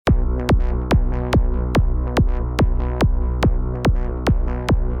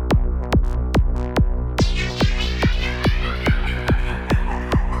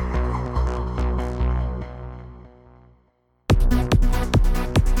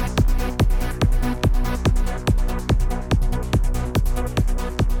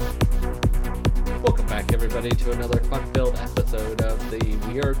everybody, to another fun-filled episode of the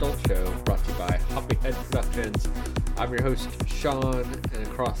We Are Adult Show, brought to you by Hoppyhead Productions. I'm your host, Sean, and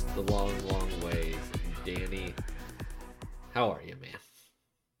across the long, long ways, Danny. How are you, man?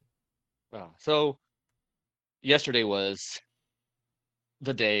 So yesterday was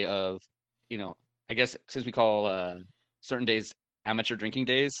the day of, I guess since we call certain days amateur drinking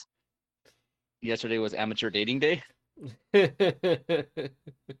days, yesterday was amateur dating day.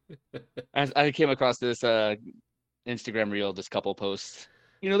 As I came across this Instagram reel, this couple posts,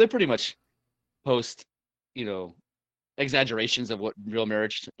 they pretty much post, you know, exaggerations of what real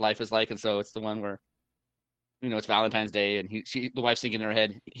marriage life is like. And so it's the one where, it's Valentine's Day, and the wife's thinking in her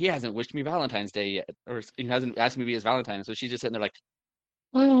head, he hasn't wished me Valentine's Day yet, or he hasn't asked me to be his Valentine. So she's just sitting there like,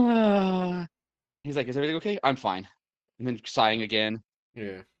 ah. He's like, is everything okay? I'm fine. And then sighing again.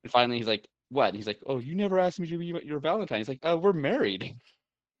 Yeah. And finally he's like, what? And he's like, oh, you never asked me to be your Valentine. He's like, oh, we're married.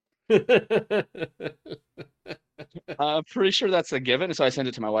 Pretty sure that's a given. So I sent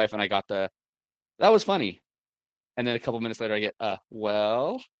it to my wife, and I got that was funny. And then a couple minutes later I get,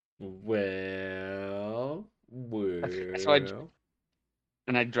 well. Well. So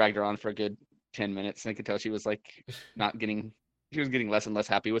I dragged her on for a good 10 minutes, and I could tell she was like she was getting less and less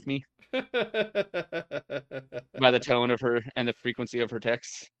happy with me by the tone of her and the frequency of her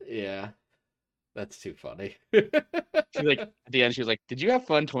texts. Yeah, that's too funny. She's like, at the end, she was like, did you have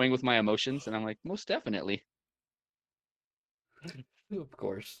fun toying with my emotions? And I'm like, most definitely. Of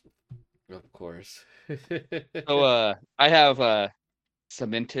course. Of course. So I have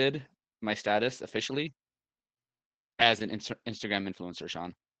cemented my status officially as an Instagram influencer,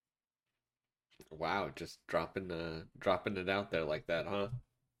 Sean. Wow, just dropping it out there like that, huh?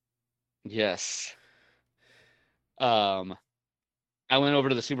 Yes. Um, I went over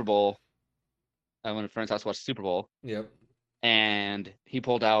to the Super Bowl. I went to a friend's house to watch the Super Bowl, Yep. and he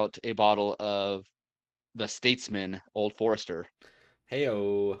pulled out a bottle of the Statesman Old Forester.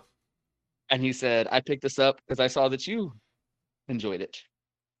 Heyo. And he said, I picked this up because I saw that you enjoyed it.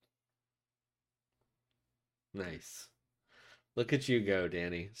 Nice. Look at you go,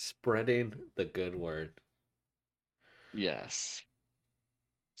 Danny. Spreading the good word. Yes.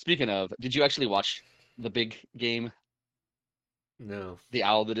 Speaking of, did you actually watch the big game? No. The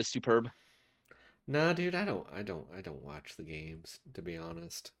Owl That Is Superb? Nah, dude, I don't watch the games, to be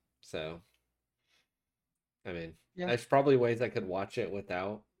honest. So, I mean, Yeah. there's probably ways I could watch it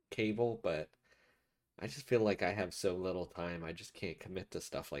without cable, but I just feel like I have so little time. I just can't commit to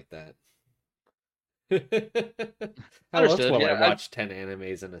stuff like that. How else Understood. will I Yeah, watch 10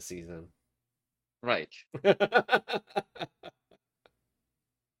 animes in a season? right.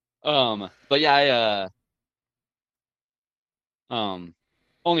 But yeah, I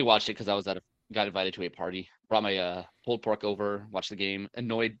only watched it because I was got invited to a party. Brought my pulled pork over, watched the game,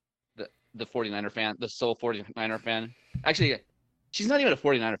 annoyed the 49er fan, the sole 49er fan. Actually, she's not even a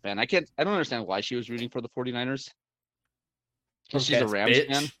 49er fan. I don't understand why she was rooting for the 49ers. Because Punk she's a ass Rams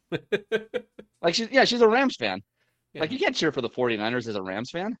fan. bitch. Like she's a Rams fan. Yeah. Like, you can't cheer for the 49ers as a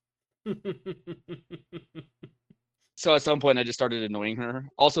Rams fan. So at some point I just started annoying her.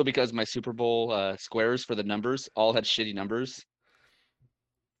 Also because my Super Bowl squares for the numbers all had shitty numbers.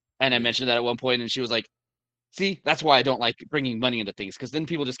 And I Yeah. mentioned that at one point, and she was like, see, that's why I don't like bringing money into things, because then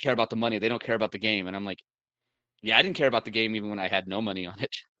people just care about the money. They don't care about the game. And I'm like, yeah, I didn't care about the game even when I had no money on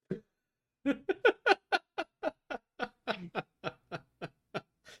it.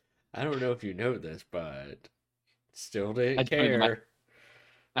 I don't know if you know this, but still I didn't pointed to my care.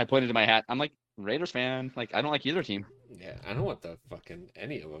 I pointed to my hat. I'm like, Raiders fan. Like, I don't like either team, Yeah, I don't want the fucking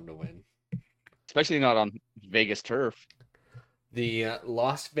any of them to win. especially not on Vegas turf. The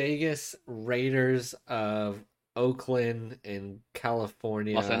Las Vegas Raiders of Oakland in Los, An-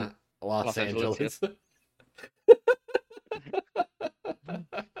 California, Los Los Angeles, yeah. Angeles.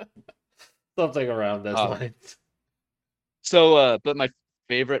 Something around those Um, lines. but my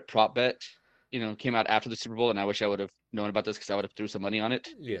favorite prop bet, came out after the Super Bowl, and I wish I would have known about this because I would have threw some money on it.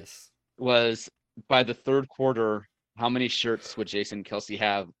 Yes. Was by the third quarter, how many shirts would Jason Kelsey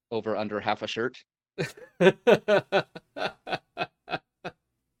have over under half a shirt?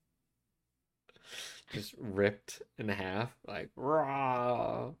 Just ripped in half, like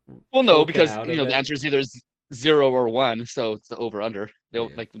raw. Well, no, Poking because out of the it. answer is either zero or one, so it's the over under. They'll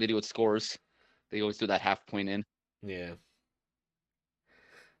Yeah. like they do with scores. They always do that half point in. Yeah.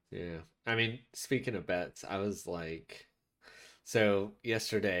 Yeah. I mean, speaking of bets, I was like, so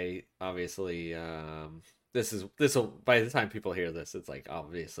yesterday, obviously, this will by the time people hear this, it's like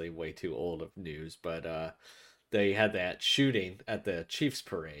obviously way too old of news, but they had that shooting at the Chiefs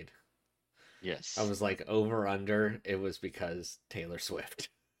parade. I Yes. was like over under, it was because Taylor Swift.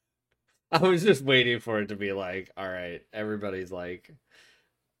 I was just waiting for it to be like, all right, everybody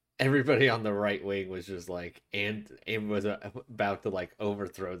on the right wing was just like, and was about to like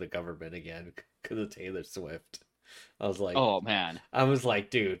overthrow the government again because of Taylor Swift. I was like, Oh man.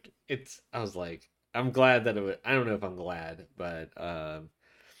 dude, I was like, I'm glad that it was. I don't know if I'm glad, but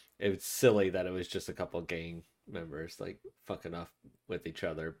it was silly that it was just a couple gang members like fucking off with each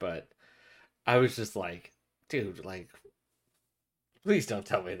other. But I was just like, dude, like, please don't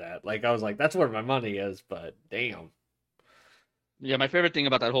tell me that. Like, I was like, that's where my money is, but damn. Yeah, my favorite thing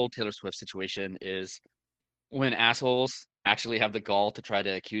about that whole Taylor Swift situation is when assholes actually have the gall to try to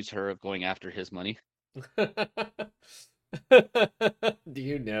accuse her of going after his money. Do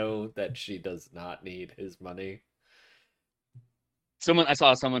you know that she does not need his money? I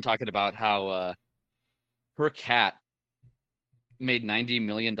saw someone talking about how her cat made $90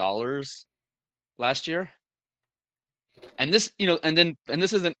 million last year. And this, and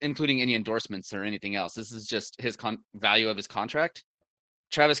this isn't including any endorsements or anything else. This is just his value of his contract.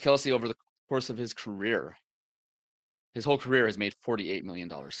 Travis Kelce, over the course of his career, his whole career has made $48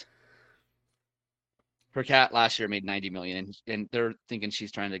 million. Her cat last year made 90 million, and they're thinking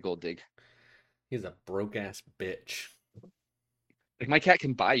she's trying to gold dig. He's a broke ass bitch. Like, my cat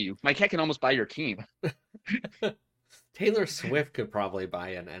can buy you. My cat can almost buy your team. Taylor Swift could probably buy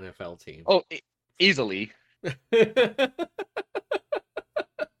an NFL team. Oh, easily.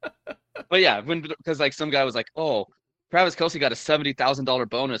 But yeah, because like some guy was like, "Oh, Travis Kelce got a $70,000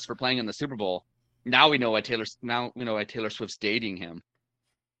 bonus for playing in the Super Bowl." Now we know why Taylor Swift's dating him.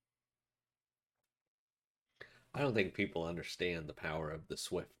 I don't think people understand the power of the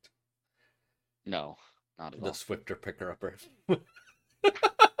Swift. No, not at The all. Swifter picker upper.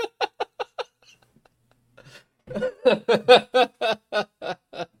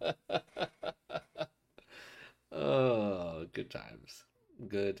 Oh, good times.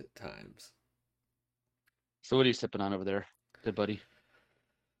 Good times. So what are you sipping on over there, good buddy?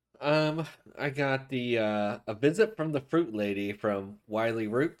 I got the a visit from the fruit lady from Wiley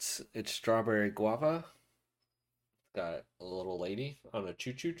Roots. It's strawberry guava. Got a little lady on a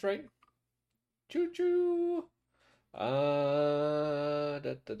choo-choo train. Choo-choo.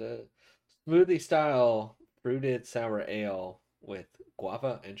 Smoothie style fruited sour ale with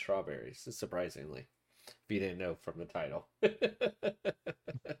guava and strawberries, surprisingly. If you didn't know from the title.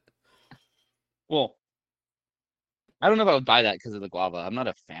 Well, I don't know if I would buy that because of the guava. I'm not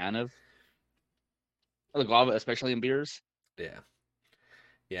a fan of the guava, especially in beers. Yeah.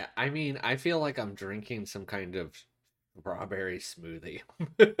 Yeah, I mean, I feel like I'm drinking some kind of strawberry smoothie.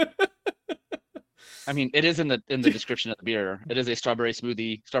 I mean, it is in the description of the beer. It is a strawberry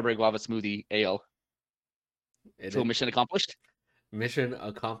guava smoothie ale. It So is mission accomplished. mission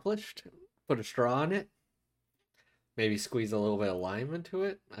accomplished. Put a straw on it. Maybe squeeze a little bit of lime into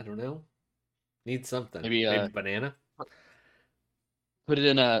it. I don't know. Need something. Maybe Maybe banana. put it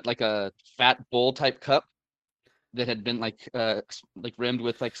in a fat bowl type cup that had been like rimmed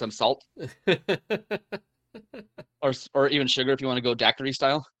with like some salt or even sugar if you want to go daiquiri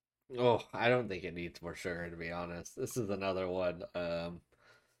style. Oh, I don't think it needs more sugar to be honest. This is another one.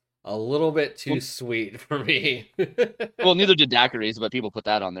 A little bit too Well, sweet for me. well, neither did daiquiris, but people put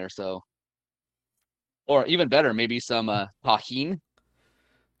that on there. So, or even better, maybe some tahini.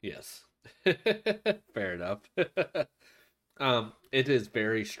 Yes. Fair enough. It is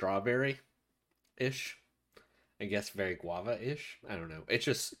very strawberry-ish. I guess very guava-ish. I don't know. It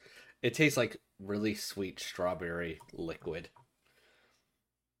tastes like really sweet strawberry liquid.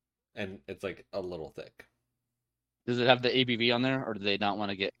 And it's like a little thick. Does it have the ABV on there, or do they not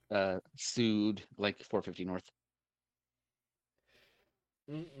want to get sued like 450 North?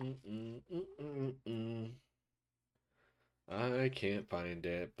 I can't find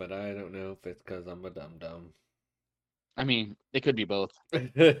it, but I don't know if it's because I'm a dum dum. I mean, it could be both.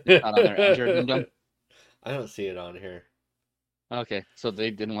 It's not on there. And you're a dum dum. I don't see it on here. Okay, so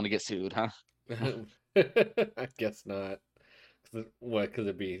they didn't want to get sued, huh? I guess not. What? Could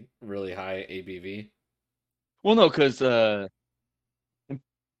it be really high ABV? Well, no, because it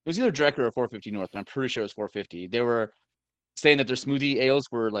was either Drecker or 450 North, and I'm pretty sure it was 450. They were saying that their smoothie ales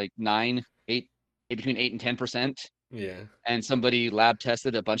were like 8, between 8 and 10%, Yeah, and somebody lab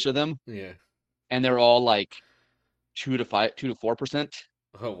tested a bunch of them, yeah. and they're all like 2 to 4%.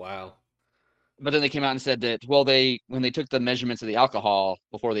 Oh wow. But then they came out and said that, well, when they took the measurements of the alcohol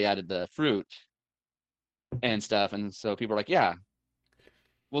before they added the fruit and stuff, and so people are like, yeah,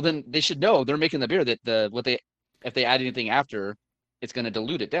 well then they should know they're making the beer that if they add anything after, it's going to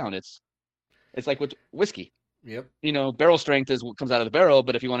dilute it down. It's like with whiskey. Yep. Barrel strength is what comes out of the barrel,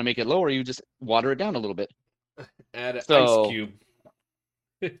 but if you want to make it lower, you just water it down a little bit. Add an ice So cube.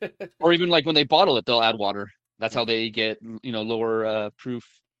 Or even like when they bottle it, they'll add water. That's how they get, lower proof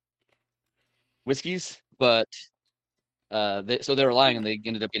whiskeys. But so they were lying, and they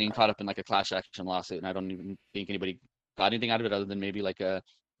ended up getting caught up in like a class action lawsuit. And I don't even think anybody got anything out of it other than maybe like an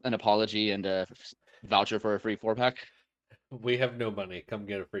apology and a voucher for a free 4-pack. We have no money. Come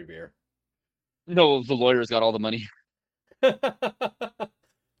get a free beer. No, the lawyers got all the money.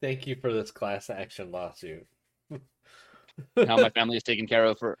 Thank you for this class action lawsuit. Now my family is taken care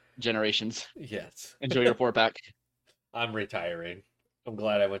of for generations. Yes. Enjoy your 4-pack. I'm retiring. I'm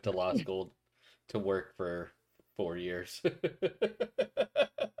glad I went to law school to work for 4 years.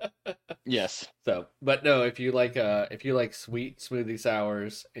 Yes. So, but no, if you like sweet smoothie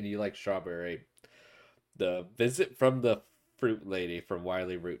sours and you like strawberry, the Visit from the Fruit Lady from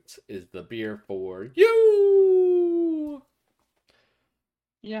Wiley Roots is the beer for you.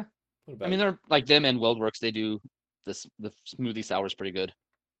 Yeah. What I about mean, they're like them and WeldWorks. They do the smoothie sour is pretty good.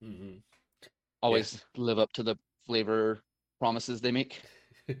 Mm-hmm. Always live up to the flavor promises they make.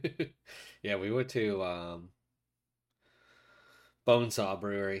 Yeah, we went to Bonesaw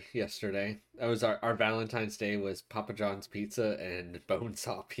Brewery yesterday. That was our Valentine's Day was Papa John's pizza and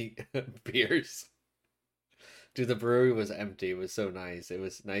Bonesaw beers. Dude, the brewery was empty. It was so nice. It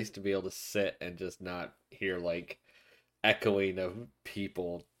was nice to be able to sit and just not hear like echoing of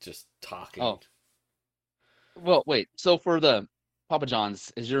people just talking. Oh, well, wait. So for the Papa John's,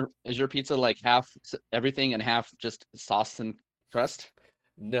 is your pizza like half everything and half just sauce and crust?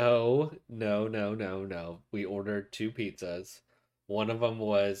 No, no, no, no, no. We ordered two pizzas. One of them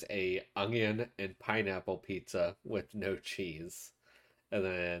was a onion and pineapple pizza with no cheese, and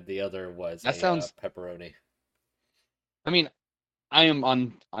then the other was That a sounds. pepperoni. I mean, I am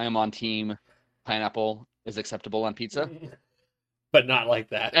on team pineapple is acceptable on pizza, But not like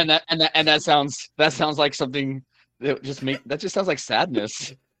that. and that sounds like something that just sounds like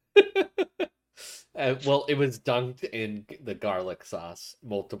sadness. Well, it was dunked in the garlic sauce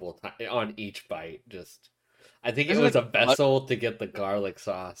multiple times on each bite. Just, I think it Isn't was it a but vessel to get the garlic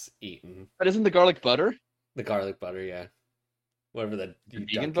sauce eaten. but isn't the garlic butter? The garlic butter, yeah, whatever that The you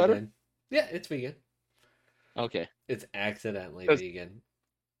vegan dunk it butter? in. Yeah, it's vegan. Okay. It's accidentally Because vegan.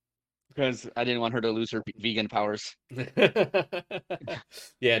 I didn't want her to lose her vegan powers.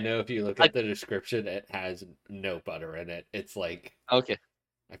 Yeah, no, if you look I at the description, it has no butter in it. It's like, Okay.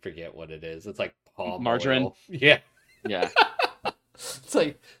 I forget what it is. It's like palm Margarine? oil. Yeah. Yeah. It's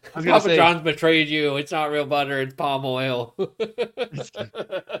like I was gonna Papa say, John's betrayed you. It's not real butter, it's palm oil.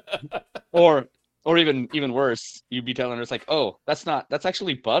 or or even worse, you'd be telling her it's like, oh, that's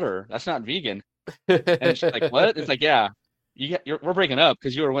actually butter. That's not vegan. And she's like, what? It's like, yeah, we're breaking up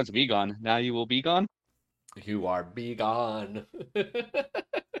because you were once vegan. Now you will be gone. You are be gone.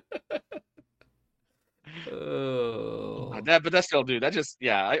 Oh. But that still, dude. That just,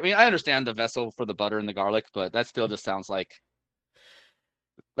 yeah. I mean, I understand the vessel for the butter and the garlic, but that still just sounds like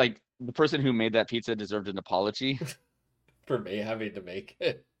the person who made that pizza deserved an apology. For me having to make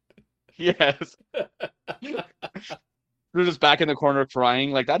it. Yes. They're just back in the corner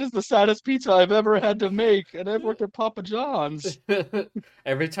crying, like, that is the saddest pizza I've ever had to make, and I've worked at Papa John's.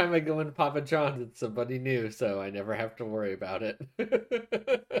 Every time I go into Papa John's, it's somebody new, so I never have to worry about it.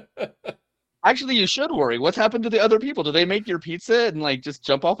 Actually, you should worry. What's happened to the other people? Do they make your pizza and like just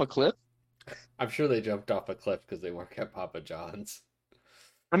jump off a cliff? I'm sure they jumped off a cliff because they work at Papa John's.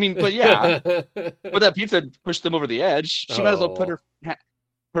 I mean, but yeah, but that pizza pushed them over the edge. She might as well put Oh.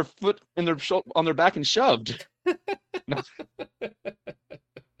 her foot in on their back and shoved. No.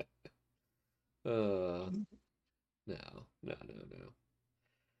 Oh. No, no, no,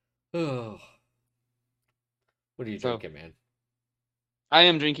 no. Oh. What are you So drinking, man? I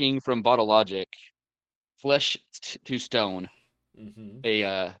am drinking from Bottle Logic, Flesh to Stone, Mm-hmm.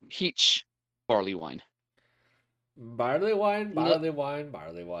 a peach barley wine. Barley wine, Engli- barley wine,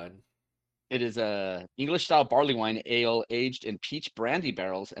 barley wine. It is a English style barley wine ale aged in peach brandy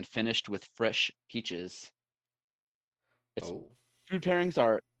barrels and finished with fresh peaches. Its Oh. food pairings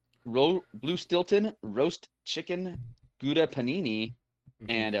are blue Stilton, roast chicken, Gouda panini, Mm-hmm.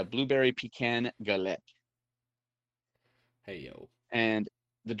 and a blueberry pecan galette. Hey, yo. And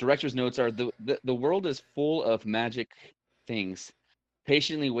the director's notes are the world is full of magic things,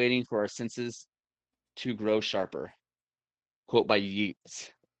 patiently waiting for our senses to grow sharper. Quote by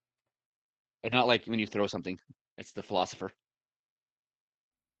Yeats. And not like when you throw something, it's the philosopher.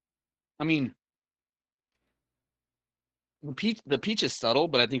 I mean, the peach is subtle,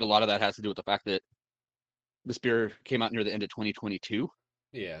 but I think a lot of that has to do with the fact that this beer came out near the end of 2022.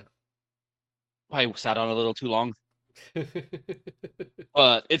 Yeah. I sat on it a little too long,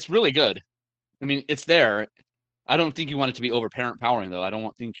 but it's really good. I mean, it's there. I don't think you want it to be overpowering though. I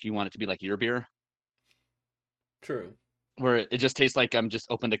don't think you want it to be like your beer, True. where it just tastes like I'm just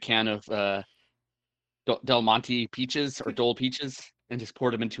opened a can of Del Monte peaches or Dole peaches and just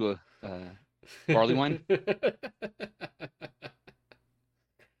poured them into a barley wine.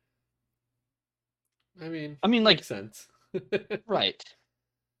 I mean, I mean, like makes sense. right,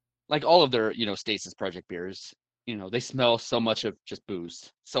 like all of their Stasis Project beers. They smell so much of just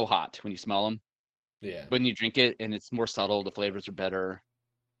booze, so hot when you smell them. Yeah. When you drink it, and it's more subtle, the flavors are better.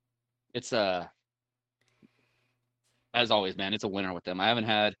 It's as always, man, it's a winner with them. I haven't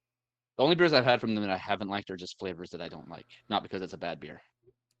had the only beers I've had from them that I haven't liked are just flavors that I don't like, not because it's a bad beer.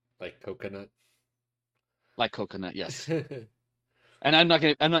 Like coconut. Like coconut, yes. And I'm not,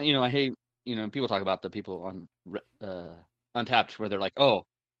 I hate, people talk about the people on Untapped where they're like, oh,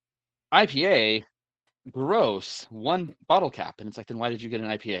 IPA, gross, one bottle cap. And it's like, then why did you get an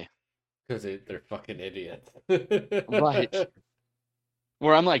IPA? Because they're fucking idiots. Right.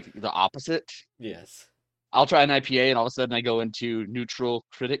 Where I'm like the opposite. Yes. I'll try an IPA and all of a sudden I go into neutral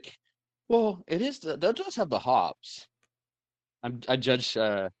critic. Well, that does have the hops. I judge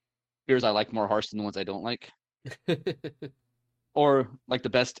beers I like more harsh than the ones I don't like. Or like the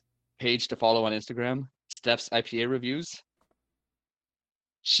best page to follow on Instagram, Steph's IPA reviews.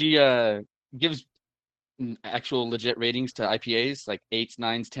 She gives actual legit ratings to IPAs, like 8s,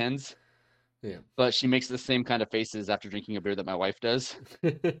 9s, 10s, Yeah. but she makes the same kind of faces after drinking a beer that my wife does.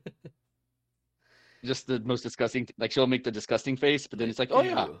 Just the most disgusting, like she'll make the disgusting face, but then it's like, oh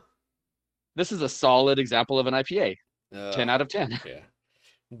yeah, Ew. this is a solid example of an IPA. 10 out of 10.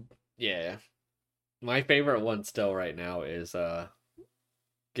 Yeah. Yeah. My favorite one still right now is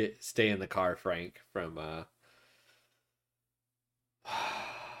Stay in the Car Frank from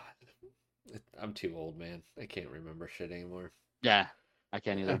I'm too old, man. I can't remember shit anymore. Yeah, I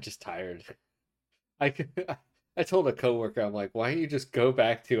can't I'm either. just tired. I I told a coworker, I'm like, why don't you just go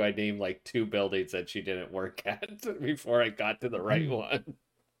back to I named like 2 buildings that she didn't work at before I got to the right one.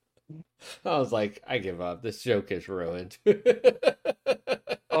 I was like, I give up. This joke is ruined.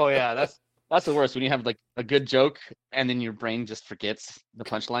 Oh yeah, that's the worst when you have like a good joke and then your brain just forgets the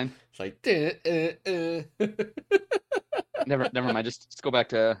punchline. It's like, Never mind. Just go back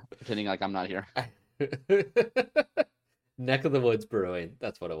to pretending like I'm not here. Neck of the Woods Brewing.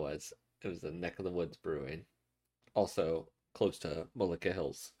 That's what it was. It was the Neck of the Woods Brewing. Also close to Mullica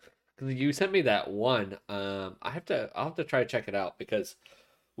Hills. Because you sent me that one. I'll have to try to check it out because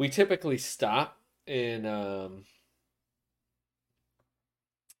we typically stop in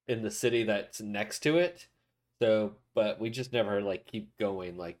the city that's next to it. So, but we just never like keep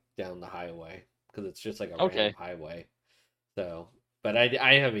going like down the highway because it's just like a random Okay. highway. So, but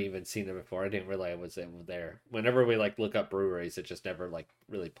I haven't even seen it before. I didn't realize it was there. Whenever we like look up breweries, it just never like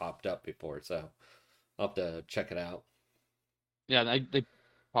really popped up before. So, I'll have to check it out. Yeah, they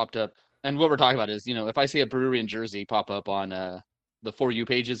popped up. And what we're talking about is, if I see a brewery in Jersey pop up on the For You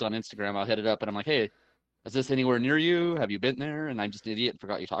pages on Instagram, I'll hit it up and I'm like, hey, is this anywhere near you? Have you been there? And I'm just an idiot and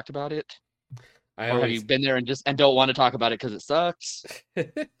forgot you talked about it. I Or have you always been there and don't want to talk about it because it sucks?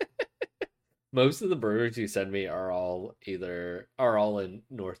 most of the breweries you send me are all in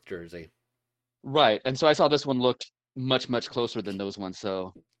North Jersey. Right. And so I saw this one looked much, much closer than those ones.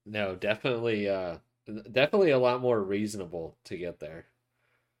 So No, definitely a lot more reasonable to get there.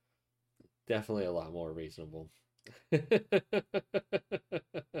 Definitely a lot more reasonable.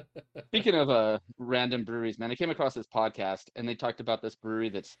 speaking of random breweries, man, I came across this podcast and they talked about this brewery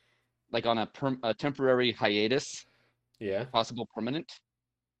that's like on a temporary hiatus, Yeah. possible permanent,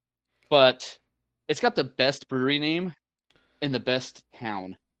 but it's got the best brewery name in the best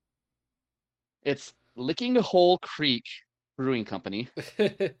town. It's Licking Hole Creek Brewing Company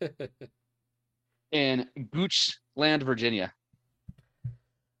in Goochland, Virginia.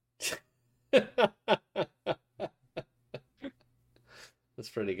 That's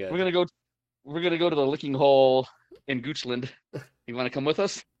pretty We're good. gonna go. We're gonna go to the Licking Hole in Goochland. You want to come with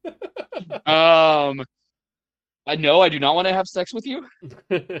us? Um, I know I do not want to have sex with you.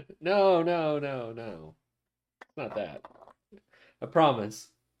 No, no, no, no. Not that. I promise.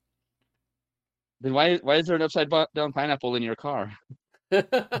 Then why is there an upside down pineapple in your car?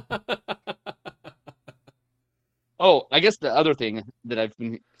 Oh, I guess the other thing that I've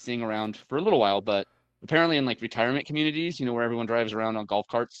been seeing around for a little while, but apparently in like retirement communities, where everyone drives around on golf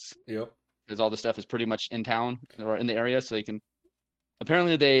carts, Yep. because all the stuff is pretty much in town or in the area, so they can.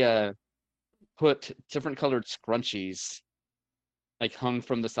 Apparently, they put different colored scrunchies like hung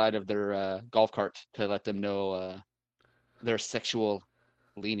from the side of their golf cart to let them know their sexual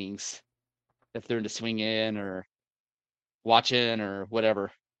leanings, if they're into swinging or watching or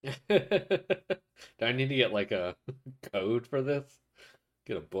whatever. Do I need to get like a code for this?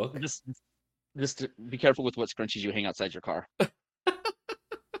 Get a book? Just be careful with what scrunchies you hang outside your car,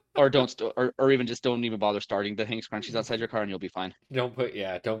 or don't, or even just don't even bother starting to hang scrunchies outside your car, and you'll be fine. Don't put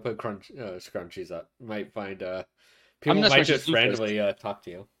scrunchies up. Might find I'm people not might scrunchies, just loofahs, randomly talk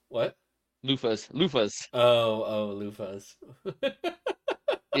to you. What? loofahs. Oh, loofahs.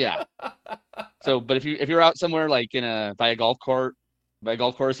 Yeah. So, but if you're out somewhere like in a by a golf course,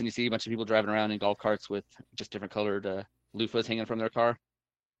 and you see a bunch of people driving around in golf carts with just different colored loofahs hanging from their car,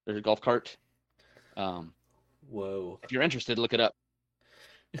 there's a golf cart. Um, Whoa. if you're interested, look it up.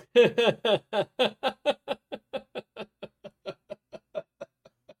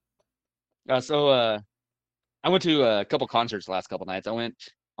 So I went to a couple concerts the last couple nights. I went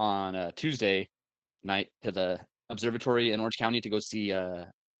on Tuesday night to the observatory in Orange County to go see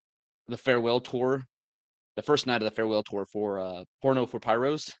the farewell tour, the first night of the farewell tour for Porno for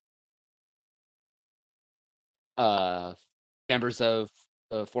Pyros. Uh, Members of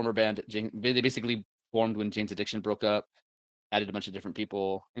a former band, they basically formed when Jane's Addiction broke up, added a bunch of different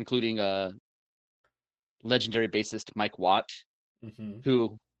people, including legendary bassist Mike Watt, Hmm.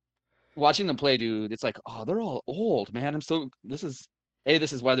 who watching them play, dude, it's like, oh, they're all old, man. This is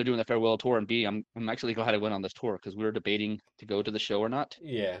why they're doing the farewell tour, and B, I'm actually glad I went on this tour because we were debating to go to the show or not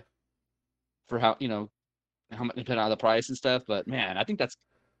Yeah. for how much depending on the price and stuff. But man, I think that's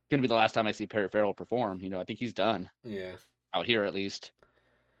gonna be the last time I see Perry Farrell perform. I think he's done Yeah. out here at least.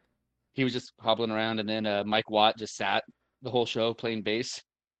 He was just hobbling around, and then Mike Watt just sat the whole show playing bass.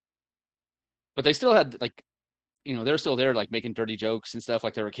 But they still had like, they're still there like making dirty jokes and stuff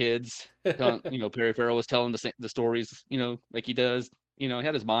like they were kids. Perry Farrell was telling the stories, like he does. He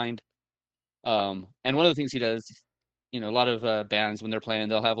had his mind. And one of the things he does, a lot of bands when they're playing,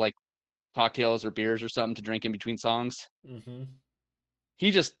 they'll have like cocktails or beers or something to drink in between songs. Hmm.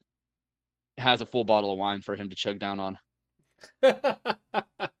 He just has a full bottle of wine for him to chug down on.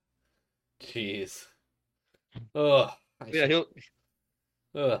 Jeez. Ugh. Yeah, he'll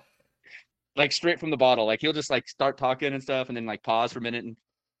Ugh. like straight from the bottle. Like he'll just like start talking and stuff, and then like pause for a minute and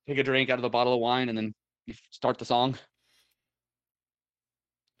take a drink out of the bottle of wine, and then you start the song.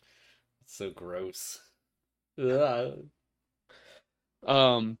 It's so gross. Ugh.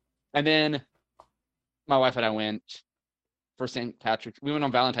 Um, and then my wife and I went for St. Patrick's. We went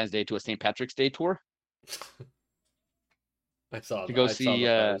on Valentine's Day to a St. Patrick's Day tour to go I saw see.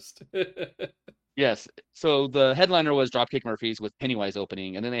 the post. Yes, so the headliner was Dropkick Murphys with Pennywise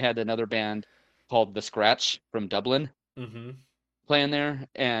opening, and then they had another band called The Scratch from Dublin Hmm. playing there,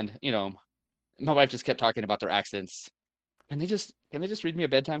 and my wife just kept talking about their accents. Can they just read me a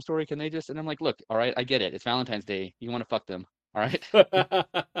bedtime story? Can they just? And I'm like, look, all right, I get it. It's Valentine's Day. You want to fuck them, all right?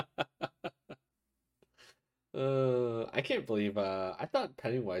 I can't believe I thought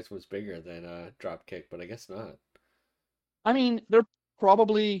Pennywise was bigger than Dropkick, but I guess not. I mean, they're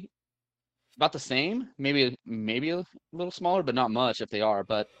probably about the same, maybe a little smaller, but not much if they are.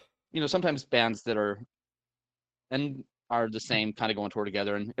 But sometimes bands that are the same kind of going tour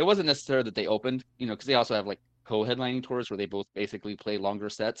together, and it wasn't necessarily that they opened, because they also have like co-headlining tours where they both basically play longer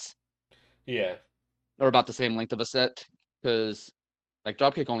sets Yeah. or about the same length of a set. Because like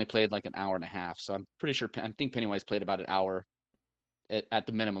Dropkick only played like an hour and a half, so I'm pretty sure I think Pennywise played about an hour at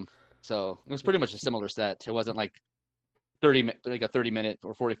the minimum. So it was pretty much a similar set. It wasn't like like a 30-minute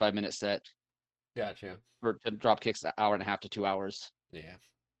or 45-minute set Gotcha. for to Dropkick's an hour and a half to 2 hours. Yeah.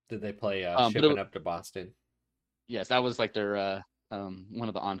 Did they play But Shipping Up to Boston? yes, that was like their one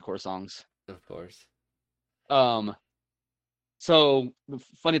of the encore songs. Of course. Um, so the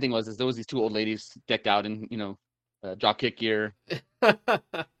funny thing was is there was these two old ladies decked out in Dropkick gear,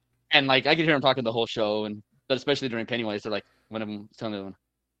 and like I could hear them talking the whole show, and but especially during Pennywise, they're like one of them was telling the other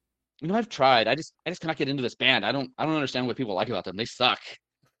one, I've tried. I just cannot get into this band. I don't understand what people like about them. They suck.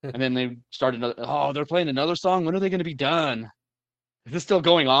 And then they started another. Oh, they're playing another song. When are they going to be done? Is this still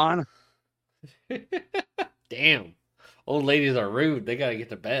going on? Damn. Old ladies are rude. They gotta get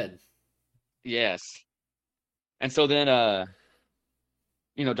to bed. Yes. And so then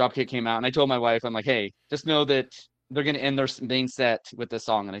Dropkick came out, and I told my wife, I'm like, hey, just know that they're going to end their main set with this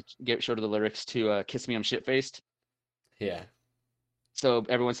song, and showed her the lyrics to "Kiss Me, I'm Shit Faced." Yeah. So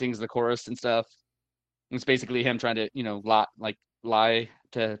everyone sings the chorus and stuff. It's basically him trying to lie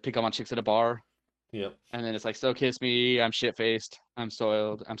to pick up on chicks at a bar. Yep. And then it's like, so kiss me, I'm shit faced, I'm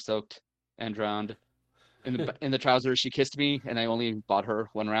soiled, I'm soaked and drowned. In the trousers, she kissed me, and I only bought her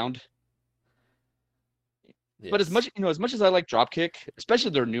one round. But Yes. as much as I like Dropkick,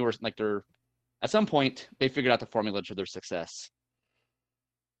 especially their newer, like their, at some point they figured out the formula to their success,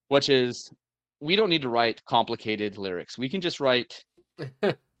 which is we don't need to write complicated lyrics. We can just write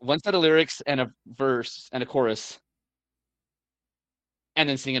one set of lyrics and a verse and a chorus, and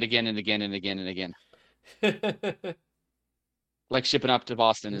then sing it again and again and again and again. Like Shipping Up to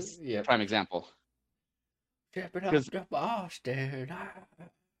Boston is Yep. prime example. Shipping up Because to Boston.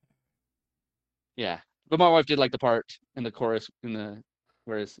 yeah, but my wife did like the part in the chorus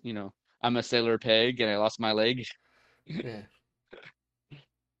whereas I'm a sailor peg and I lost my leg. Yeah.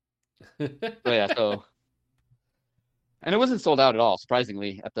 So yeah, and it wasn't sold out at all,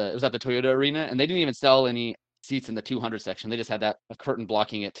 surprisingly. It was at the Toyota Arena, and they didn't even sell any seats in the 200 section. They just had a curtain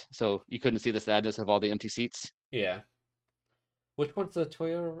blocking it, so you couldn't see the sadness of all the empty seats. Yeah. Which one's the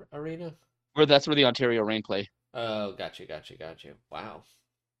Toyota Arena? That's where the Ontario Reign play. Oh, got you. Wow.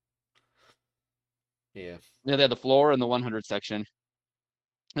 Yeah. Yeah, they had the floor and the 100 section.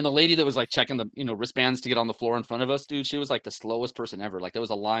 And the lady that was like checking the wristbands to get on the floor in front of us, dude, she was like the slowest person ever. Like there was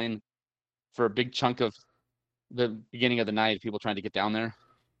a line for a big chunk of the beginning of the night, people trying to get down there.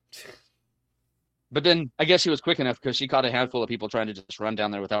 But then I guess she was quick enough because she caught a handful of people trying to just run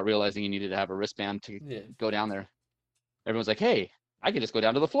down there without realizing you needed to have a wristband to Yeah. go down there. Everyone's like, "Hey, I could just go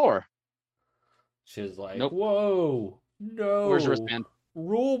down to the floor." She was like, Nope. whoa, Where's your no, wristband?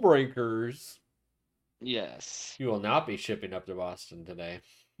 rule breakers. Yes. You will not be shipping up to Boston today.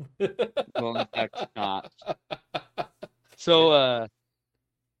 Well, in fact, not. So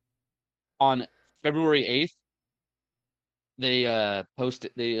on February 8th,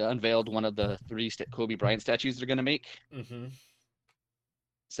 they unveiled one of the three Kobe Bryant statues they're gonna make. Mm-hmm.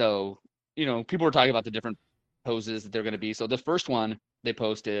 So, people were talking about the different poses that they're gonna be. So the first one they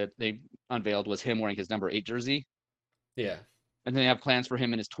unveiled was him wearing his number 8 jersey. Yeah. And then they have plans for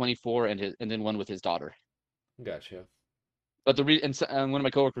him in his 24 and then one with his daughter. Gotcha. But and one of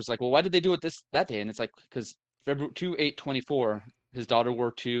my coworkers was like, well, why did they do it that day? And it's like, because February 2/8/24, his daughter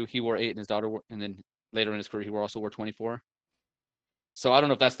wore 2, he wore 8, and his daughter and then later in his career, he also wore 24. So I don't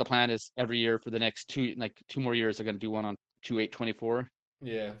know if that's the plan is every year for the next 2 more years, they're going to do one on 2/8/24.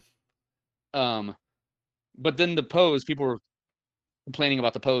 Yeah. But then the pose, people were complaining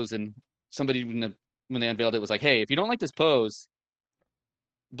about the pose, and somebody when they unveiled it was like, hey, if you don't like this pose,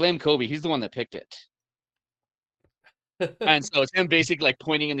 blame Kobe. He's the one that picked it. And so it's him basically like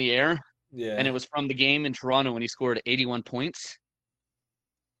pointing in the air. Yeah. And it was from the game in Toronto when he scored 81 points.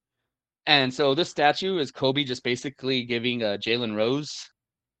 And so this statue is Kobe just basically giving Jalen Rose,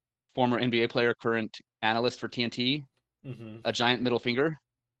 former NBA player, current analyst for TNT, Mm-hmm. a giant middle finger.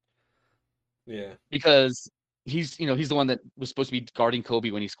 Yeah. Because he's the one that was supposed to be guarding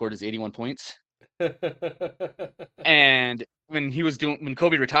Kobe when he scored his 81 points. And when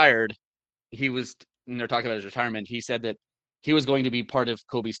Kobe retired, when they're talking about his retirement, he said that he was going to be part of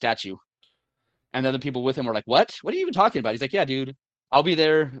Kobe's statue. And the other people with him were like, what? What are you even talking about? He's like, yeah, dude, I'll be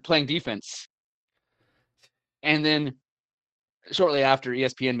there playing defense. And then shortly after,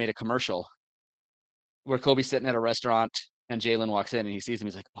 ESPN made a commercial where Kobe's sitting at a restaurant and Jalen walks in and he sees him.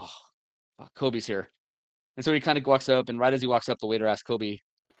 He's like, oh, Kobe's here. And so he kind of walks up, and right as he walks up, the waiter asks Kobe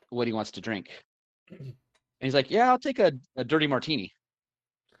what he wants to drink. And he's like, yeah, I'll take a dirty martini.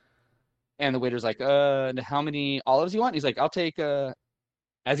 And the waiter's like, how many olives you want? He's like, I'll take,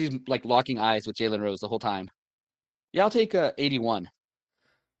 as he's like locking eyes with Jalen Rose the whole time. Yeah, I'll take 81.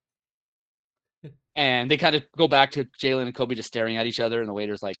 And they kind of go back to Jalen and Kobe just staring at each other. And the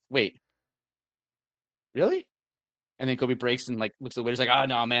waiter's like, wait, really? And then Kobe breaks and like looks at the waiter's like, oh,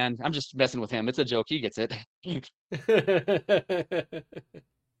 no, man, I'm just messing with him. It's a joke. He gets it.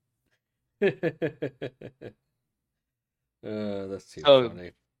 That's too So,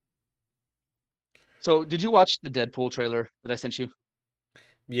 funny. so did you watch the Deadpool trailer that I sent you?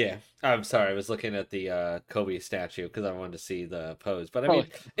 Yeah, I'm sorry. I was looking at the Kobe statue because I wanted to see the pose. But I Oh, mean,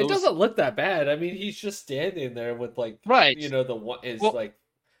 it doesn't look that bad. I mean, he's just standing there with like, right. the one is Well, like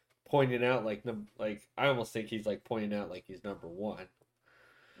pointing out like I almost think he's like pointing out like he's number one.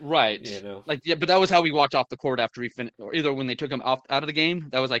 right. Like, yeah, but that was how we walked off the court after he finished, or either when they took him out of the game.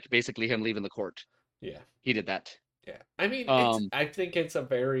 That was like basically him leaving the court. Yeah. He did that. Yeah. I mean, Um, I think it's a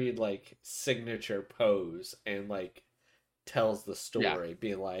very like signature pose and like tells the story,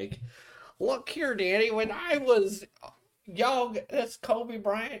 being like, look here, Daddy, when I was young, that's Kobe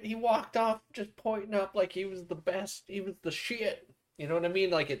Bryant. He walked off just pointing up like he was the best. He was the shit. You know what I mean?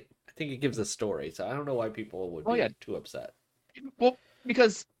 Like I think it gives a story. So I don't know why people would be too upset. Well,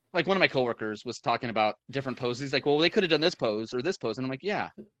 because like one of my coworkers was talking about different poses. He's like, well, they could have done this pose or this pose. And I'm like, yeah.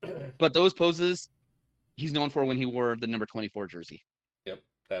 But those poses he's known for when he wore the number 24 jersey. Yep.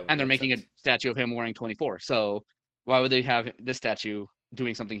 And they're making a statue of him wearing 24. So why would they have this statue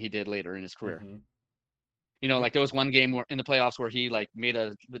doing something he did later in his career? Mm-hmm. Like there was one game in the playoffs where he like made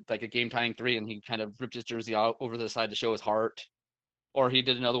a game tying 3 and he kind of ripped his jersey out over the side to show his heart. Or he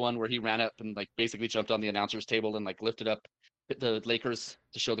did another one where he ran up and like basically jumped on the announcer's table and like lifted up the Lakers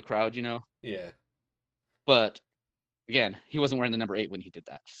to show the crowd, you know. Yeah. But again, he wasn't wearing the number 8 when he did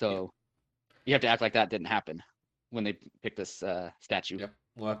that, Yep. so you have to act like that didn't happen when they picked this statue Yep.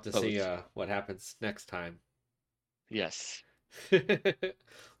 We'll have to see pose. what happens next time. Yes,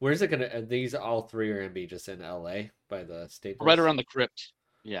 Where's it gonna? These all three are gonna be just in LA by the right Staples. around the crypt.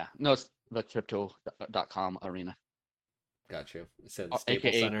 Yeah, no, it's the crypto.com arena, Got you. It said Staples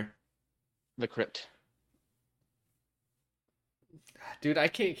aka Center. the crypt. Dude, I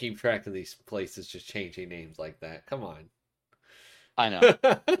can't keep track of these places just changing names like that. Come on. I know.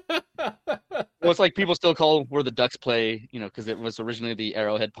 Well, it's like people still call where the Ducks play, you know, because it was originally the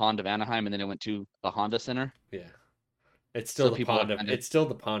Arrowhead Pond of Anaheim, and then it went to the Honda Center. Yeah. It's still So the people have pond of kind of, it's still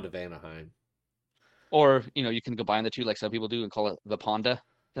the pond of Anaheim. or you know, you can combine the two, like some people do, and call it the Ponda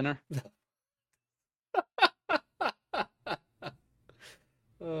Center.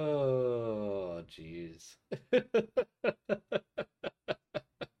 Oh, jeez.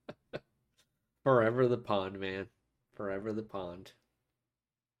 Forever the pond, man. Forever the pond.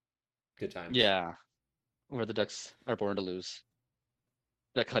 Good times. Yeah, where the Ducks are born to lose.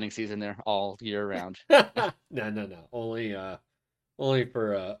 Duck hunting season there all year round. No. Only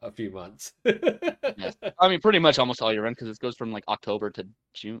for a few months. Yes, I mean pretty much almost all year round because it goes from like October to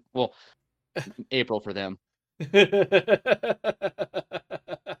June. Well, April for them.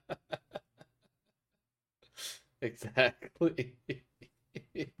 Exactly.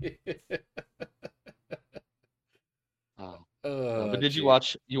 Oh, no, but Oh, did you gee.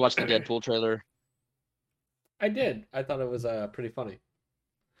 watch the Deadpool trailer? I did. I thought it was pretty funny.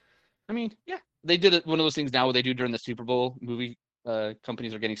 I mean, yeah, they did it. One of those things now where they do during the Super Bowl. Movie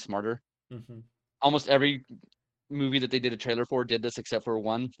companies are getting smarter. Hmm. Almost every movie that they did a trailer for did this, except for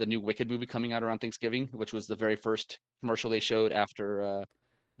one, the new Wicked movie coming out around Thanksgiving, which was the very first commercial they showed after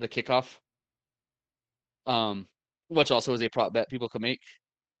the kickoff. Um, which also is a prop bet people could make.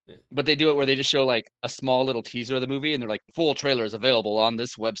 Yeah. But they do it where they just show like a small little teaser of the movie, and they're like, "Full trailer is available on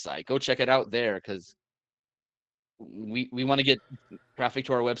this website. Go check it out there," because we want to get traffic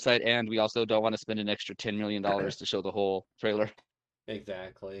to our website, and we also don't want to spend an extra $10 million to show the whole trailer.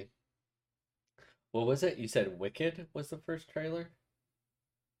 Exactly. What was it? You said Wicked was the first trailer?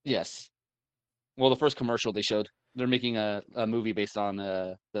 Yes. Well, the first commercial they showed, they're making a movie based on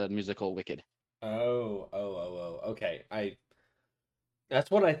the musical Wicked. Oh. Okay.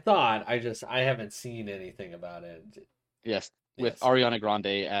 That's what I thought. I haven't seen anything about it. Yes, with Yes. Ariana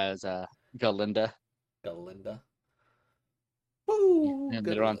Grande as Galinda. Galinda. Yeah. Woo! And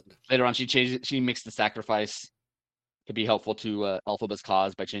Galinda. later on, she changes. She makes the sacrifice to be helpful to Elphaba's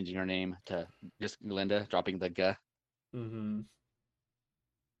cause by changing her name to just Galinda, dropping the G. Mm-hmm.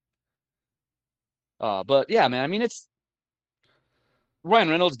 But yeah, man. I mean, it's Ryan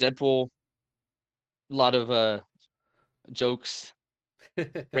Reynolds, Deadpool. A lot of jokes,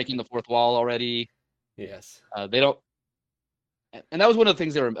 breaking the fourth wall already. Yes. They don't, and that was one of the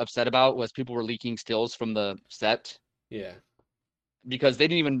things they were upset about was people were leaking stills from the set Yeah. because they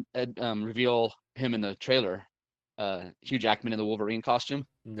didn't even reveal him in the trailer. Hugh Jackman in the Wolverine costume.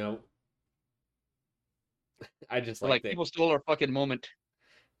 Nope. I just They're like like, that. people stole our fucking moment.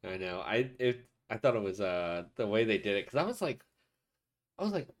 I know. I thought it was the way they did it because I was like,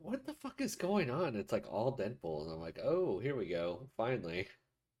 what the fuck is going on? It's like all Deadpool, and I'm like, oh, here we go, finally.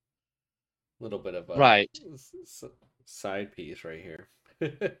 Little bit of a Right. side piece right here.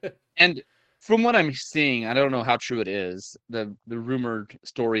 And from what I'm seeing, I don't know how true it is. The rumored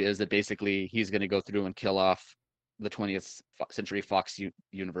story is that basically he's going to go through and kill off the 20th century Fox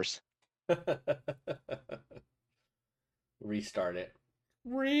universe. Restart it.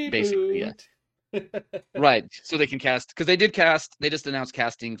 Basically, yeah. Reboot. Right. So they can cast because they did cast. They just announced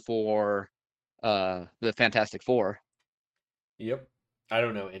casting for the Fantastic Four. Yep. I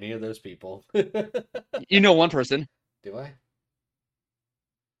don't know any of those people. You know, one person, Do I?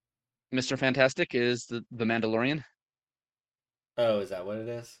 Mr. Fantastic, is the Mandalorian. Oh, is that what it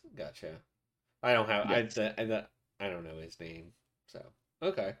is? Gotcha. I don't have Yes, I don't know his name. So,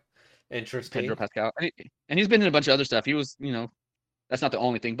 okay. Pedro Interesting. Pascal, and he's been in a bunch of other stuff. He was, you know, that's not the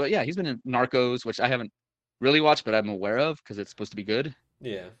only thing, but yeah, he's been in Narcos, which I haven't really watched, but I'm aware of because it's supposed to be good.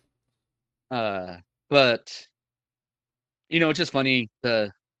 Yeah. Uh, but you know, it's just funny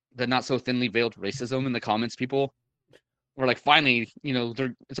the not so thinly veiled racism in the comments. People were like, finally, you know,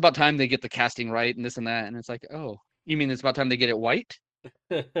 it's about time they get the casting right and this and that, and it's like, oh, you mean it's about time they get it white?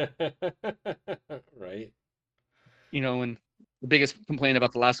 Right. You know, and the biggest complaint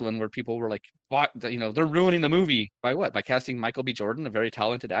about the last one where people were like, "What? You know, they're ruining the movie by what? By casting Michael B. Jordan, a very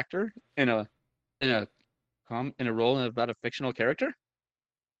talented actor, in a in a role about a fictional character.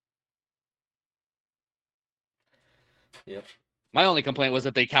 Yep. My only complaint was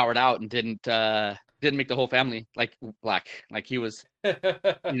that they cowered out and didn't make the whole family like black. Like he was,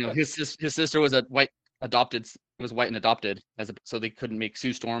 his sister was a white adopted was white and adopted so they couldn't make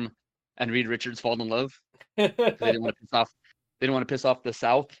Sue Storm and Reed Richards fall in love. They didn't want to piss off the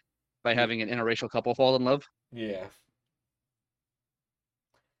South by having an interracial couple fall in love. Yeah.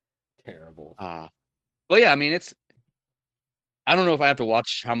 Terrible. Well, yeah, I mean, I don't know if I have to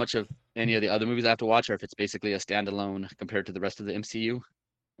watch how much of any of the other movies I have to watch, or if it's basically a standalone compared to the rest of the MCU.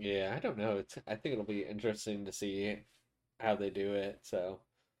 Yeah, I don't know. I think it'll be interesting to see how they do it. So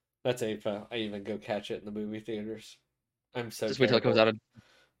let's say if I even go catch it in the movie theaters. I'm so Just wait till it comes out terrible. of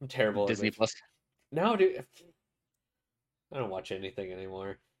I'm terrible at Disney Plus. No, dude. I don't watch anything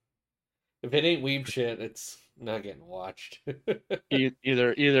anymore. If it ain't weeb shit, it's not getting watched.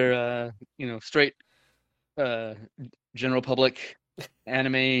 Either straight uh general public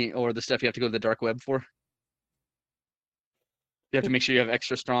anime or the stuff you have to go to the dark web for. You have to make sure you have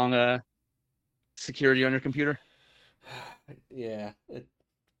extra strong security on your computer. Yeah.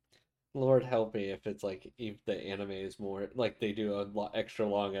 Lord help me if it's like if the anime is more like they do a extra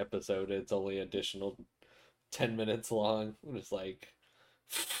long episode, it's only additional 10 minutes long. It's like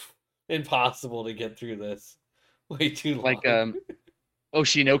impossible to get through this. Way too long. Like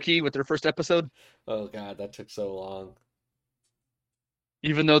Oshinoki with their first episode. Oh god, that took so long.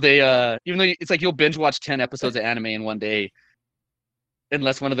 Even though it's like you'll binge watch 10 episodes of anime in one day,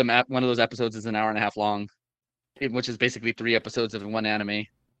 unless one of those episodes is an hour and a half long, which is basically 3 episodes of one anime.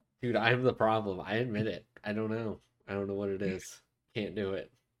 Dude, I'm the problem. I admit it. I don't know. I don't know what it is. Can't do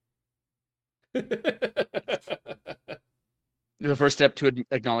it. The first step to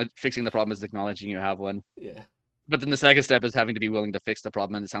fixing the problem is acknowledging you have one. Yeah. But then the second step is having to be willing to fix the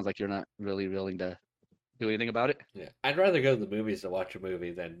problem, and it sounds like you're not really willing to do anything about it. Yeah. I'd rather go to the movies to watch a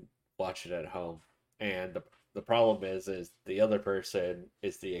movie than watch it at home. And the problem is the other person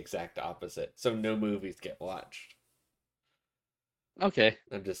is the exact opposite. So no movies get watched. Okay.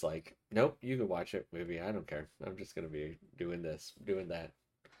 I'm just like, nope, you can watch it movie. I don't care. I'm just gonna be doing this, doing that.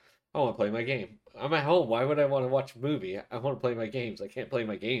 I want to play my game. I'm at home. Why would I want to watch a movie? I want to play my games. I can't play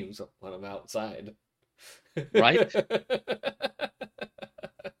my games when I'm outside. Right?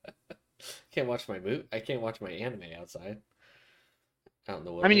 Can't watch my movie. I can't watch my anime outside. Out in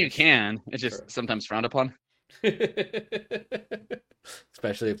the I mean, you wilderness. can. It's just Sure. sometimes frowned upon.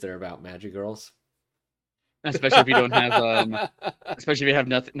 Especially if they're about magic girls. Especially if you don't have especially if you have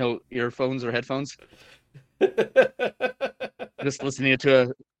no earphones or headphones. Just listening to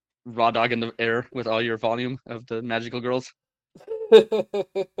a raw dog in the air with all your volume of the magical girls.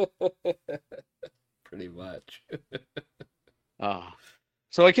 Pretty much.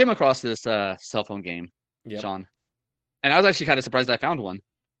 So I came across this cell phone game, Yep. Sean, and I was actually kind of surprised I found one.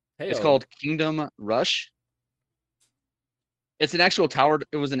 It's Hey-o. called Kingdom Rush. It's an actual tower.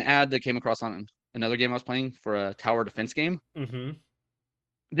 It was an ad that came across on another game I was playing for a tower defense game. Mm-hmm.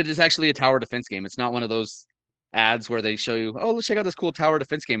 It is actually a tower defense game. It's not one of those ads where they show you, oh, let's check out this cool tower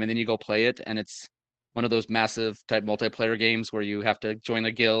defense game, and then you go play it, and it's one of those massive type multiplayer games where you have to join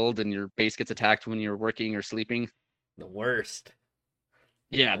a guild and your base gets attacked when you're working or sleeping. The worst.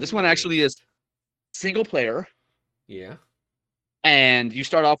 Yeah, this one actually is single player. Yeah. And you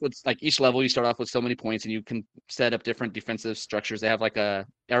start off with like each level, you start off with so many points, and you can set up different defensive structures. They have like a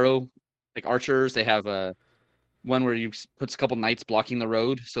arrow, like archers. They have a one where you put a couple knights blocking the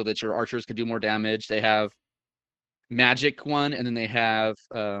road so that your archers can do more damage. They have magic one, and then they have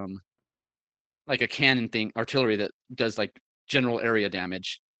like a cannon thing, artillery that does like general area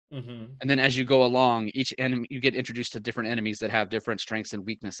damage. Mm-hmm. And then as you go along, each enemy you get introduced to different enemies that have different strengths and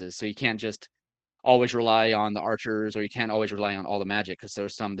weaknesses. So you can't just always rely on the archers, or you can't always rely on all the magic, because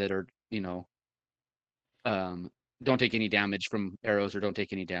there's some that are, don't take any damage from arrows or don't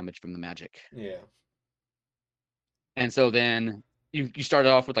take any damage from the magic. Yeah. And so then you start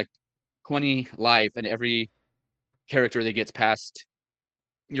off with like 20 life, and every character that gets past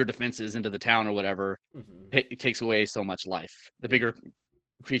your defenses into the town or whatever, Mm-hmm. it takes away so much life. The bigger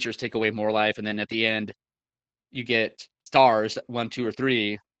creatures take away more life, and then at the end you get stars, 1, 2, or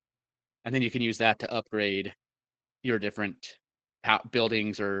 3, and then you can use that to upgrade your different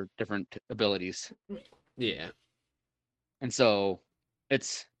buildings or different abilities. Yeah. And so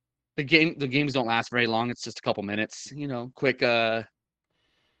it's the games don't last very long. It's just a couple minutes, quick standing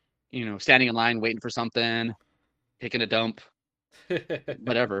in line waiting for something, taking a dump,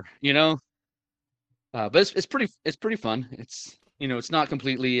 whatever, but it's pretty fun. It's it's not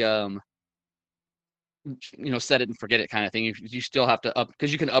completely set it and forget it kind of thing. You still have to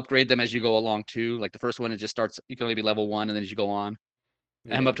because you can upgrade them as you go along too. Like the first one, it just starts. You can only be level 1, and then as you go on,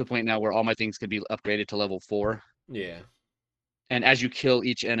 and I'm Yeah. up to a point now where all my things can be upgraded to level 4. Yeah. And as you kill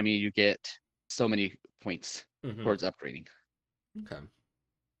each enemy, you get so many points Hmm. towards upgrading. Okay.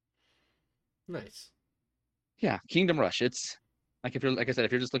 Nice. Yeah, Kingdom Rush. It's like if you're like I said,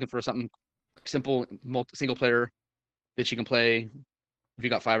 if you're just looking for something simple, single player that you can play, if you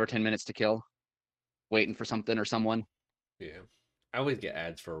got 5 or 10 minutes to kill, waiting for something or someone. Yeah. I always get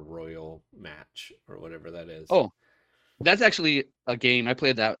ads for a Royal Match or whatever that is. Oh, that's actually a game I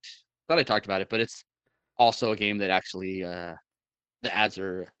played that. Thought I talked about it, but it's also a game that actually the ads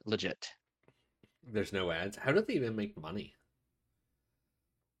are legit There's no ads. How do they even make money?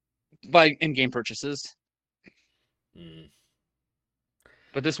 by in-game purchases. Mm.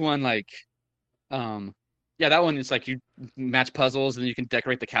 But this one, like, um, yeah, that one is like you match puzzles and you can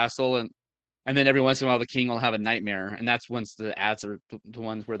decorate the castle, and then every once in a while the king will have a nightmare, and that's once the ads are the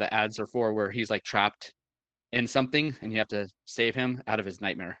ones where the ads are for, where he's like trapped in something and you have to save him out of his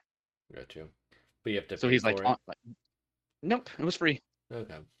nightmare. Got you. But you have to So pay he's like, for it. nope, it was free.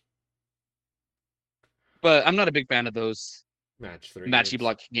 Okay. But I'm not a big fan of those Match three matchy games.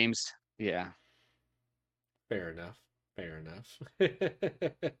 block games. Yeah. Fair enough. Fair enough.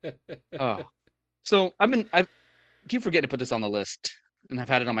 Oh, so I keep forgetting to put this on the list, and I've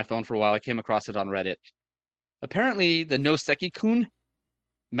had it on my phone for a while. I came across it on Reddit. Apparently, the No Seki Kun,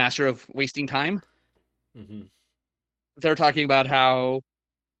 Master of Wasting Time, Hmm. they're talking about how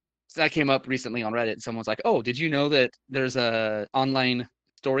that came up recently on Reddit. Someone's like, "Oh, did you know that there's a online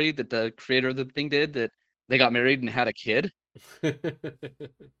story that the creator of the thing did that they got married and had a kid?"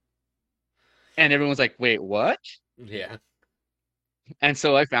 And everyone's like, "Wait, what?" Yeah. And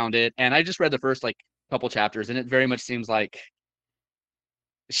so I found it, and I just read the first like couple chapters, and it very much seems like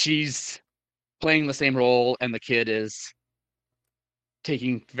she's playing the same role, and the kid is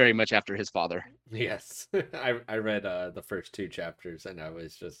taking very much after his father. Yes. I read the first two chapters and I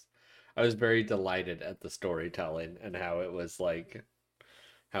was very delighted at the storytelling and how it was like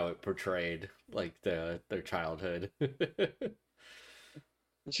how it portrayed like their childhood.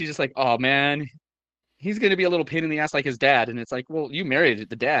 She's just like, "Oh man, he's gonna be a little pain in the ass like his dad," and it's like, "Well, you married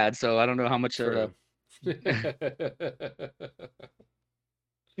the dad, so I don't know how much of a."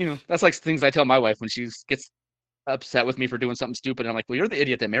 True. That's like things I tell my wife when she gets upset with me for doing something stupid. I'm like, "Well, you're the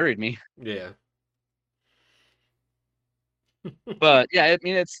idiot that married me." Yeah. But yeah, I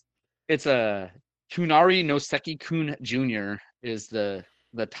mean, it's a Kunari no Seki Kun Jr. is the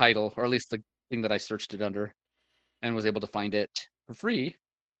title, or at least the thing that I searched it under and was able to find it for free.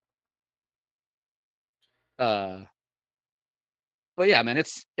 Uh, but yeah, man,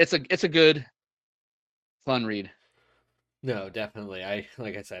 it's a good fun read. No, definitely. I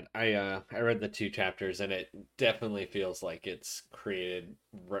like I said, I read the two chapters and it definitely feels like it's created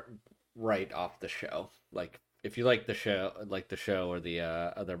right off the show. Like if you like the show or the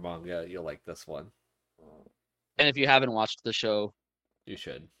other manga, you'll like this one. And if you haven't watched the show, You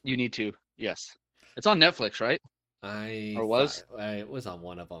should. you need to. Yes, it's on Netflix, right? I Or thought was? it was on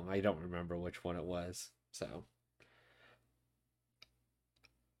one of them. I don't remember which one it was. So,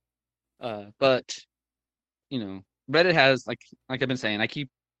 But Reddit has like I've been saying, I keep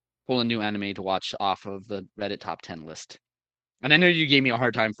pulling new anime to watch off of the Reddit top 10 list. And I know you gave me a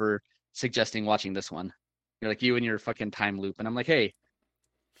hard time for suggesting watching this one. You're like you and your fucking time loop, and I'm like, hey,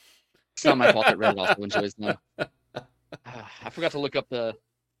 it's not my fault that Reddit also enjoys them. I forgot to look up the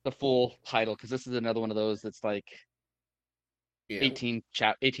full title because this is another one of those that's like yeah, 18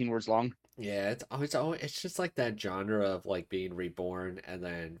 words long. yeah, it's just like that genre of like being reborn and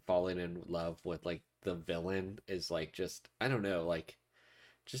then falling in love with like the villain is like just I don't know, like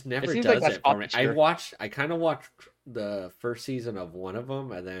just It never seems like does that's it for me. popular. I kind of watched the first season of one of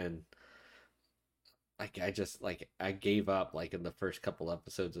them and then like I just like I gave up like in the first couple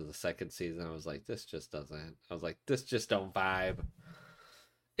episodes of the second season. I was like this just doesn't. I was like this just don't vibe.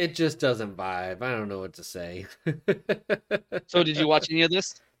 It just doesn't vibe. I don't know what to say. So did you watch any of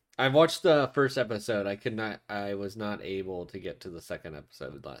this? I watched the first episode. I was not able to get to the second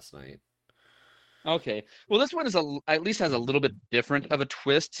episode last night. Okay. Well, this one is at least has a little bit different of a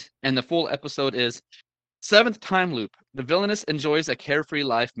twist, and the full episode is Seventh Time Loop. The villainess enjoys a carefree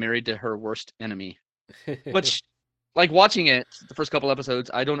life married to her worst enemy. Which, like watching it, the first couple episodes,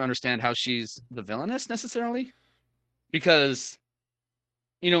 I don't understand how she's the villainess necessarily. Because,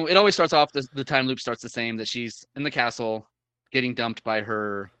 it always starts off, the time loop starts the same, that she's in the castle getting dumped by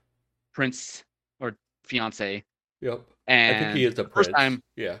her prince or fiance. Yep. I think he And is a the first prince. time,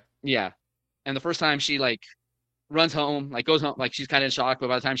 Yeah. yeah. And the first time she like runs home, like goes home, like she's kind of in shock, but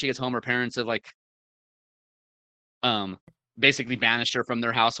by the time she gets home, her parents have like um, basically banished her from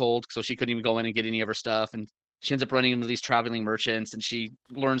their household, so she couldn't even go in and get any of her stuff. And she ends up running into these traveling merchants, and she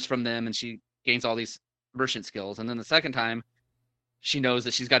learns from them, and she gains all these merchant skills. And then the second time, she knows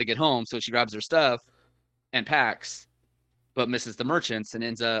that she's got to get home, so she grabs her stuff and packs, but misses the merchants and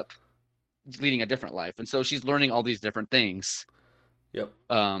ends up leading a different life. And so she's learning all these different things Yep.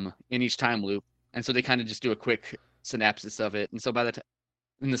 in each time loop. And so they kind of just do a quick synopsis of it. And so by the time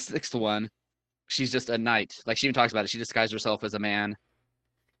in the sixth one, she's just a knight. Like she even talks about it. She disguised herself as a man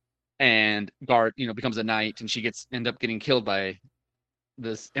and becomes a knight, and she end up getting killed by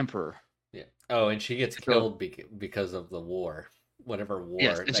this emperor. Yeah. Oh, and she gets So killed because of the war. Whatever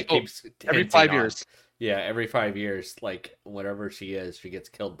yes, war and that keeps every hinting 5 on. years. Yeah, every 5 years, like whatever she is, she gets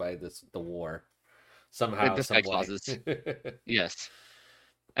killed by the war Like somehow, the some sky way. clauses. Yes.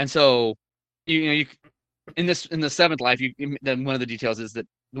 And so you in the seventh life, then one of the details is that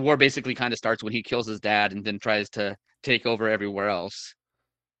the war basically kind of starts when he kills his dad and then tries to take over everywhere else.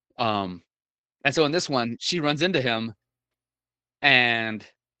 Um, and so in this one, she runs into him and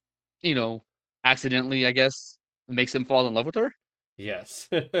you know, accidentally, I guess, makes him fall in love with her. Yes.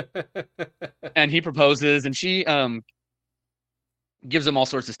 And he proposes, and she gives him all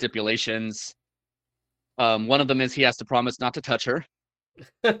sorts of stipulations. One of them is he has to promise not to touch her.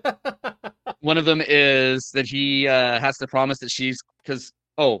 One of them is that he has to promise that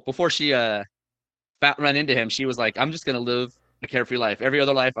before she ran into him, she was like, I'm just gonna live a carefree life. Every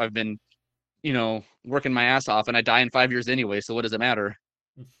other life I've been, working my ass off, and I die in 5 years anyway, so what does it matter?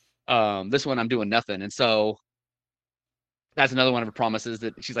 This one I'm doing nothing. And so that's another one of her promises,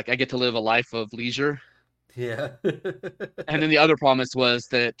 that she's like, I get to live a life of leisure. Yeah. And then the other promise was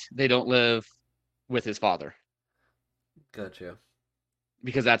that they don't live with his father, Gotcha.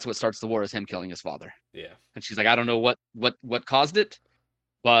 because that's what starts the war, is him killing his father. Yeah. And she's like, I don't know what caused it,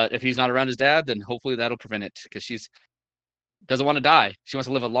 but if he's not around his dad, then hopefully that'll prevent it, because she's doesn't want to die. She wants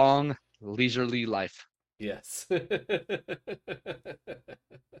to live a long, leisurely life. Yes.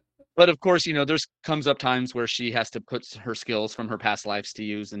 But of course, there's comes up times where she has to put her skills from her past lives to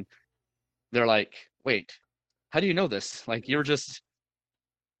use, and they're like, wait, how do you know this? Like, you're just,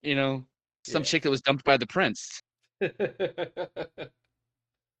 some Yeah. chick that was dumped by the prince.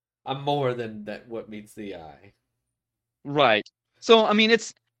 I'm more than that what meets the eye. Right. So I mean,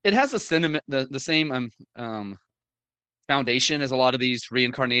 it has the sentiment, the same foundation as a lot of these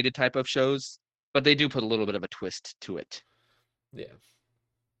reincarnated type of shows, but they do put a little bit of a twist to it, Yeah.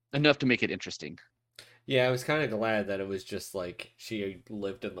 enough to make it interesting. Yeah, I was kind of glad that it was just like she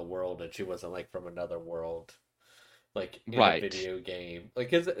lived in the world and she wasn't like from another world, like in a Right. video game. Like,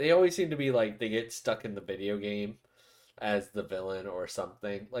 'cause they always seem to be like they get stuck in the video game as the villain or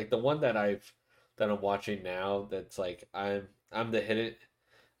something. Like the one that I'm watching now, that's like I'm the hidden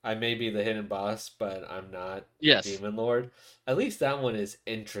I may be the hidden boss, but I'm not the Yes. demon lord. At least that one is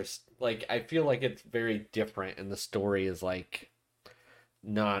like I feel like it's very different and the story is like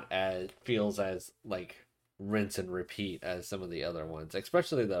not as feels as like rinse and repeat as some of the other ones,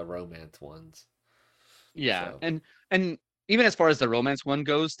 especially the romance ones. Yeah. So, And even as far as the romance one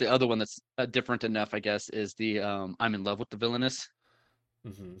goes, the other one that's different enough, I guess, is the I'm in love with the villainess.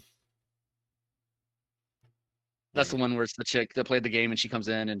 hmm That's yeah. the one where it's the chick that played the game, and she comes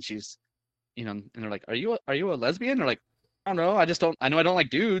in and she's, and they're like, "Are you a lesbian?" They're like, "I don't know. I just don't. I know I don't like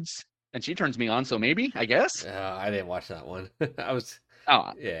dudes." And she turns me on, so maybe, I guess. I didn't watch that one. I was,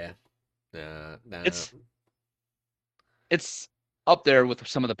 Oh, yeah, nah, nah. it's it's up there with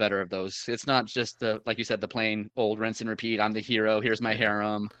some of the better of those. It's not just like you said, the plain old rinse and repeat. I'm the hero. Here's my Yeah,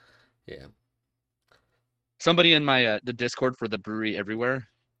 harem. yeah. Somebody in my the Discord for the Brewery Everywhere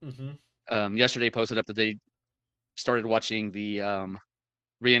hmm yesterday posted up that they started watching the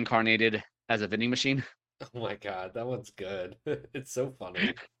Reincarnated as a vending machine. Oh my God, that one's good. It's so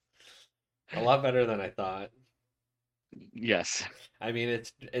funny. A lot better than I thought. Yes. I mean,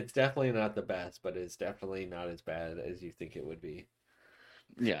 it's definitely not the best, but it's definitely not as bad as you think it would be.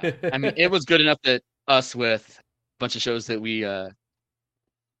 Yeah. I mean, it was good enough that us, with a bunch of shows that we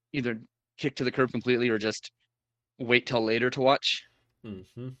either kick to the curb completely or just wait till later to watch,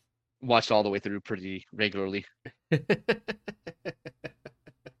 hmm watched all the way through pretty regularly.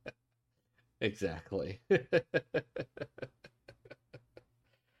 Exactly.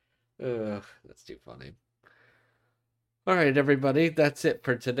 That's too funny. All right, everybody, that's it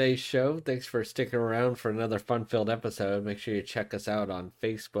for today's show. Thanks for sticking around for another fun-filled episode. Make sure you check us out on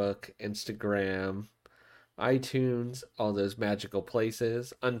Facebook, Instagram, iTunes, all those magical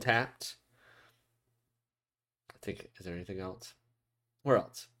places. Untapped. I think, is there anything else? Where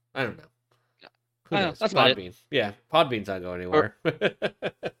else? I don't know. Who I know, knows? that's about it. Podbean. Yeah, Podbean's not going anywhere.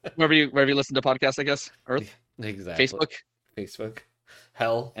 Wherever you listen to podcasts, I guess. Earth. Exactly. Facebook. Facebook.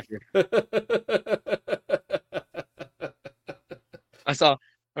 Hell. If you're- I saw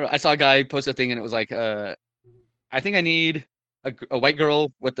a guy post a thing and it was like, I think I need a white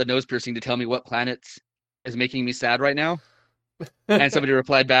girl with a nose piercing to tell me what planet is making me sad right now. And somebody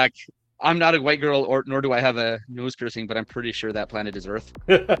replied back, I'm not a white girl, or nor do I have a nose piercing, but I'm pretty sure that planet is Earth.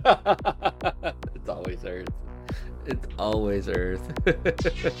 It's always Earth. It's always Earth.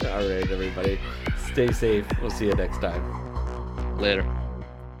 All right, everybody. Stay safe. We'll see you next time. Later.